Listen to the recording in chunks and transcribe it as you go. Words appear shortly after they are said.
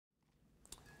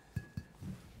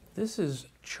This is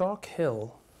Chalk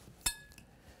Hill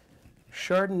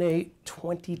Chardonnay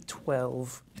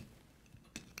 2012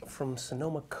 from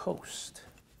Sonoma Coast.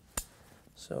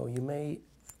 So you may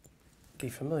be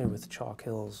familiar with Chalk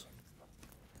Hill's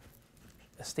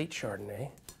estate Chardonnay,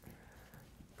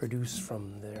 produced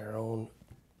from their own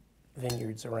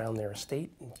vineyards around their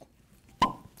estate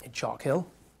in Chalk Hill.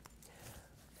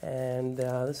 And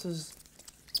this is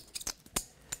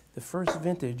the first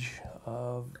vintage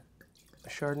of a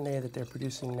Chardonnay that they're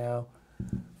producing now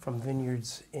from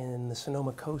vineyards in the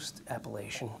Sonoma Coast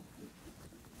appellation,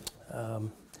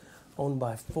 owned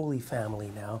by Foley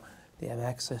family now. They have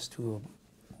access to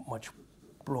a much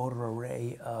broader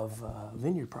array of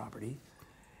vineyard property,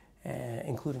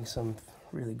 including some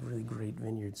really great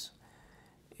vineyards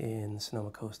in the Sonoma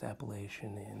Coast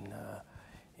appellation,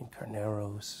 in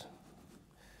Carneros,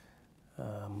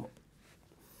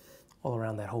 all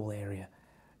around that whole area.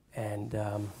 And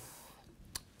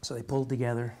so they pulled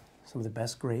together some of the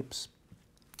best grapes.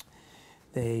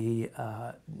 They,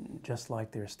 just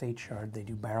like their estate chard, they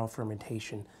do barrel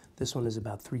fermentation. This one is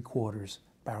about 3/4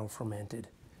 barrel fermented,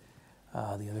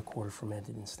 the other quarter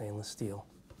fermented in stainless steel.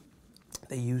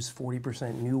 They use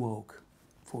 40% new oak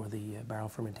for the barrel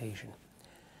fermentation,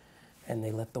 and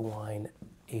they let the wine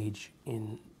age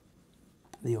in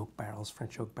the oak barrels,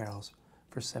 French oak barrels,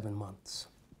 for 7 months.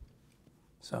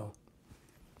 So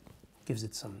gives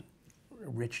it some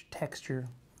rich texture,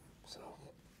 some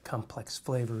complex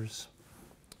flavors.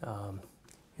 You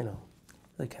know,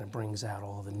 really kind of brings out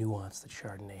all the nuance that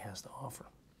Chardonnay has to offer.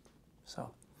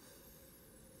 So,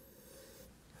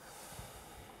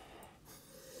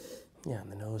 yeah,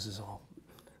 and the nose is all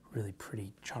really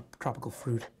pretty tropical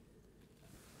fruit.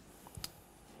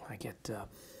 I get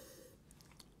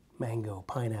mango,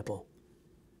 pineapple,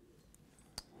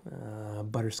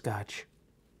 butterscotch.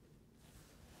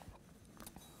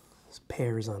 There's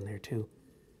pears on there too.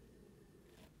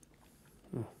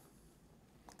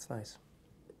 It's nice.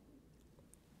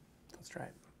 Let's try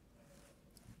it.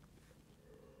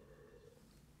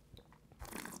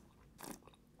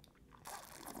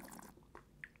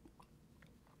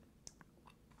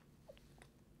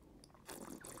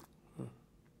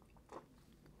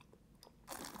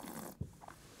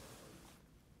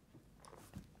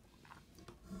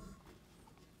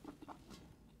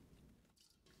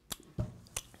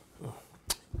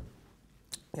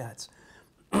 Yeah, it's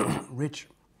rich,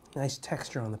 nice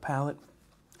texture on the palate,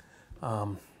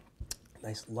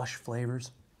 nice lush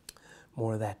flavors,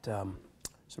 more of that sort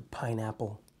of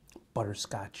pineapple,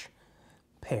 butterscotch,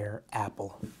 pear,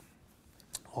 apple,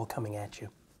 all coming at you.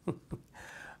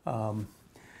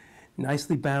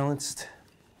 Nicely balanced,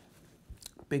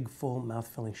 big, full,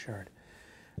 mouth-filling chard.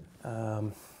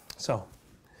 So,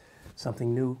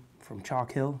 something new from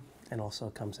Chalk Hill, and also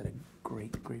comes at a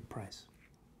great price.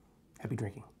 Happy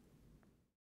drinking.